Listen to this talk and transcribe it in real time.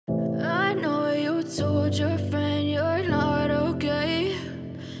told your friend you're not okay?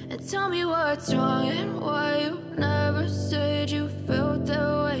 And tell me what's wrong and why you never said you felt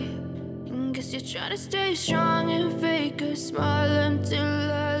that way. And guess you're trying to stay strong and fake a smile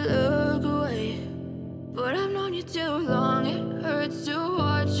until I look away. But I've known you too long, it hurts to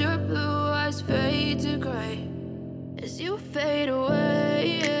watch your blue eyes fade to gray as you fade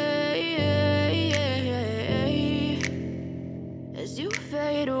away, as you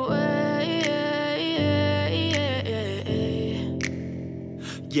fade away.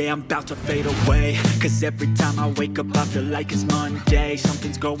 Yeah, I'm about to fade away, cause every time I wake up I feel like it's Monday.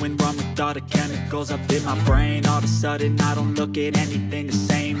 Something's going wrong with all the chemicals up in my brain. All of a sudden I don't look at anything the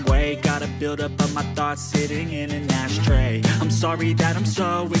same way. Got a buildup of my thoughts sitting in an ashtray. I'm sorry that I'm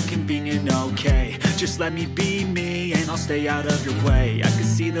so inconvenient, okay? Just let me be me and I'll stay out of your way. I can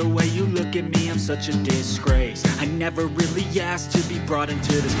see the way you look at me, I'm such a disgrace. I never really asked to be brought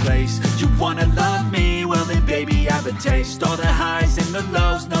into this place. You wanna love me? Well then baby I have a taste. All the highs and the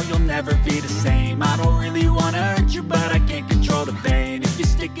lows, no you'll never be the same. I don't really wanna hurt you but I can't control the pain. If you're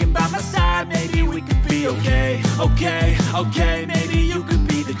sticking by my side maybe we could be okay. Okay, maybe you could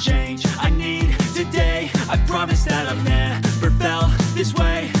be the change I need today. I promise that I've never felt this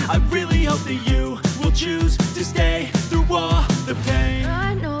way. I really hope that you will choose to stay through all the pain.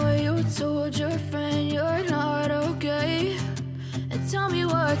 I know you told your friend you're not okay. And tell me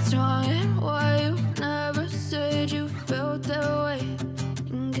what's wrong and why you never said you felt that way.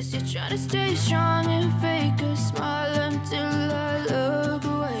 And guess you're trying to stay strong and fake a smile until I look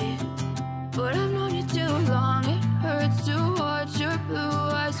away. But I've known you too long, it hurts to watch your blue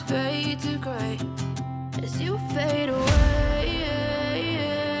eyes fade to gray as you fade away,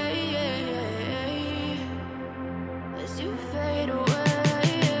 as you fade away,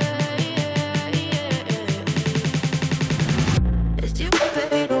 as you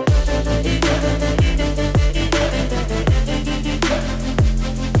fade away.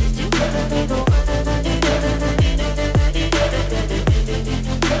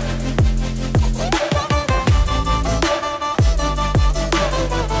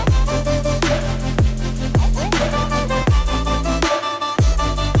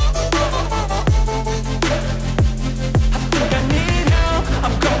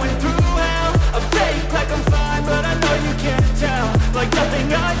 Like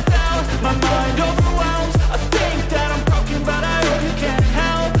nothing I felt, my mind overwhelms. I think that I'm broken, but I hope you can't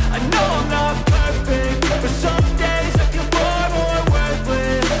help. I know I'm not perfect, but some days I feel far more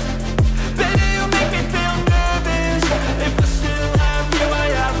worthless. Baby, you make me feel nervous. If I still have you, I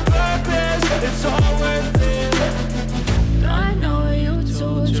have purpose. It's all worth it. I know you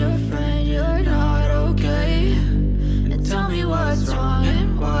told your friend you're not okay. And tell me what's wrong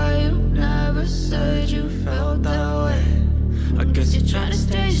and why you never said you felt that way. I guess you're trying to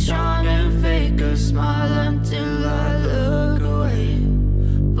stay strong and fake a smile until I look away.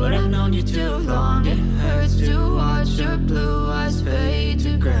 But I've known you too long, it hurts to watch your blue eyes fade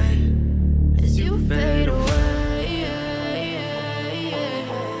to gray as you fade away,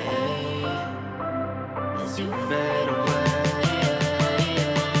 as you fade away,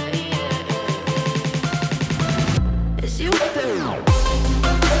 as you fade away.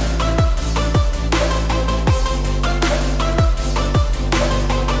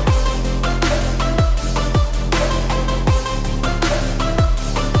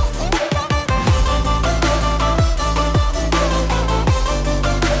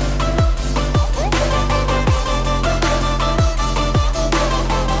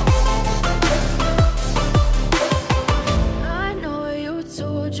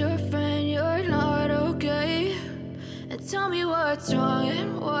 What's wrong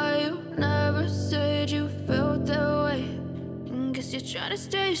and why you never said you felt that way. And guess you're trying to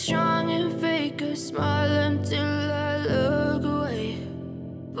stay strong and fake a smile until I look away.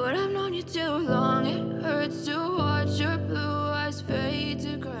 But I've known you too long, it hurts to watch your blue eyes fade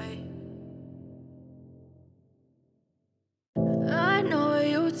to gray. I know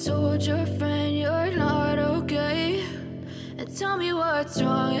you told your friend you're not okay. And tell me what's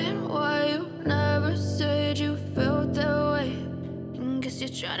wrong and why you never said you felt that way. Guess you're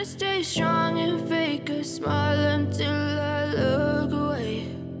trying to stay strong and fake a smile until I look away.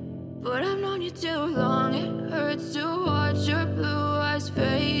 But I've known you too long, it hurts to watch your blue eyes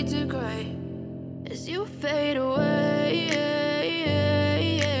fade to gray as you fade away,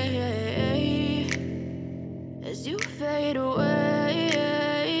 as you fade away.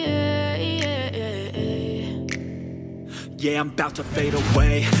 Yeah, I'm about to fade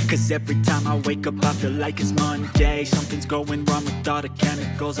away, cause every time I wake up I feel like it's Monday. Something's going wrong with all the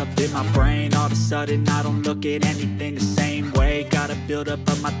chemicals up in my brain. All of a sudden I don't look at anything the same way. Gotta build up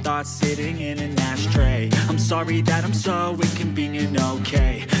of my thoughts sitting in an ashtray. I'm sorry that I'm so inconvenient,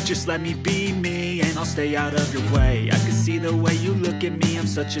 okay. Just let me be me and I'll stay out of your way. I can see the way you look at me, I'm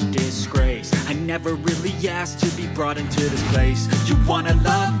such a disgrace. I never really asked to be brought into this place. You wanna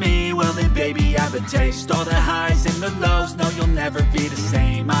love me? Well then baby I have a taste. All the highs and the lows, no you'll never be the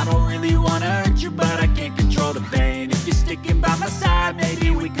same. I don't really wanna hurt you but I can't control the pain. If you're sticking by my side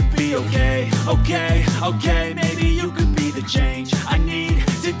maybe we could be okay. Okay, maybe you could be the change I need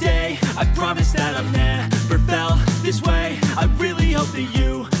today. I promise that I've never felt this way. I really hope that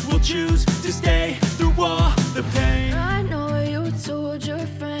you will choose to stay through all the pain. I know you told your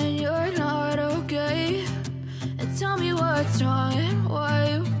friend you're not okay, and tell me what's wrong and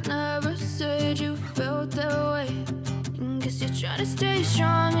why you never said you felt that way. Guess you're trying to stay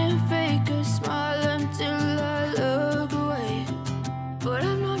strong and fake a smile until I look away. But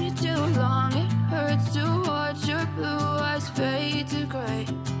I've known you too long, it hurts to watch your blue eyes fade to gray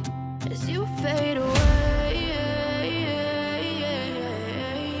as you fade away.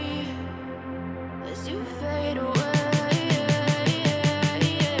 As you fade away.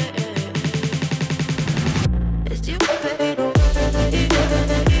 As you fade away.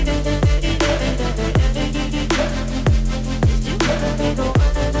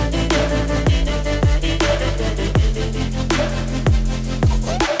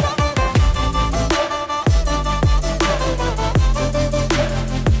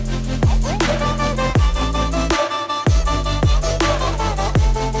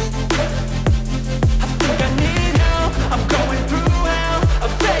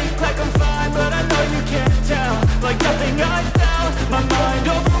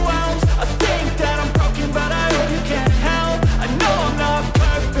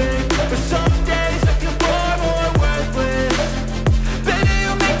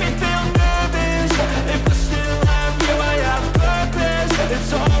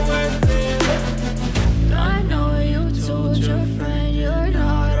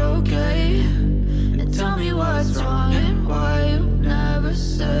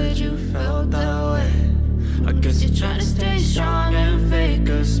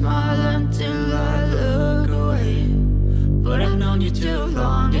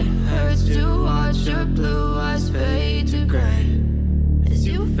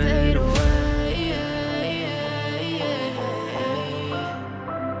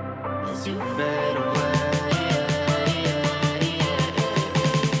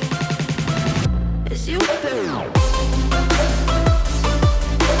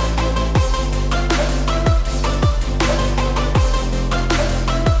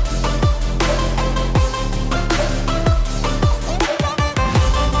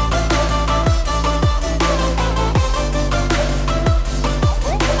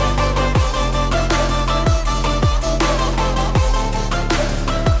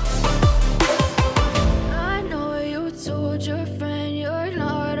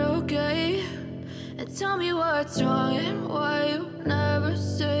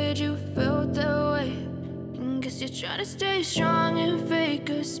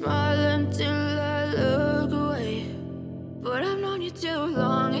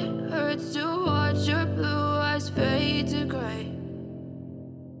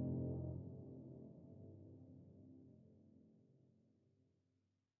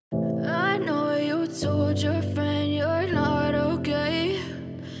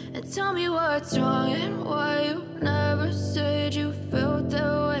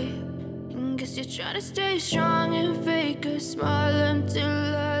 Try to stay strong and fake a smile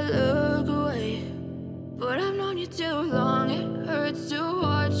until I look away. But I've known you too long, it hurts to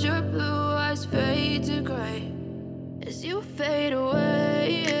watch your blue eyes fade to gray as you fade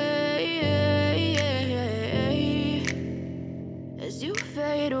away. As you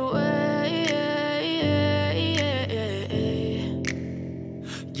fade away.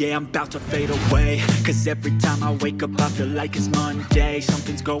 Yeah, I'm about to fade away, cause every time I wake up I feel like it's Monday.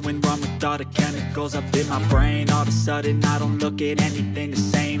 Something's going wrong with all the chemicals up in my brain. All of a sudden I don't look at anything the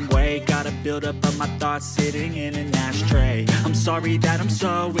same way. Gotta build up of my thoughts sitting in an ashtray. I'm sorry that I'm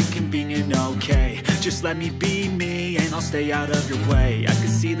so inconvenient, okay. Just let me be me and I'll stay out of your way. I can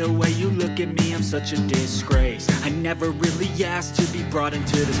see the way you look at me, I'm such a disgrace. I never really asked to be brought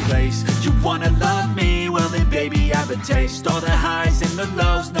into this place. You wanna love me? Well then baby I have a taste. All the highs and the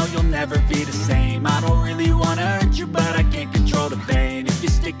lows, no you'll never be the same. I don't really wanna hurt you but I can't control the pain. If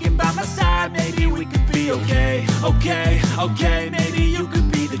you're sticking by my side maybe we could be okay. Okay, maybe you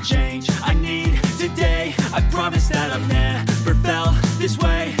could be the change I need today. I promise that I've never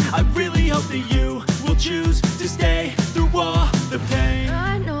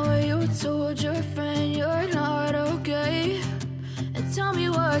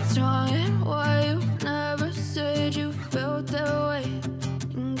what's wrong and why you never said you felt that way.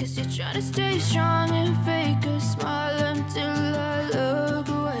 Guess you're trying to stay strong and fake a smile until I look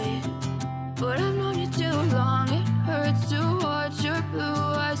away. But I've known you too long, it hurts to watch your blue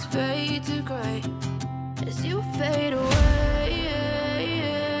eyes fade to gray as you fade away.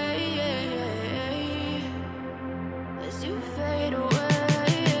 As you fade away.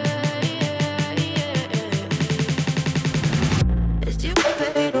 As you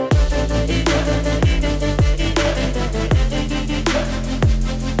fade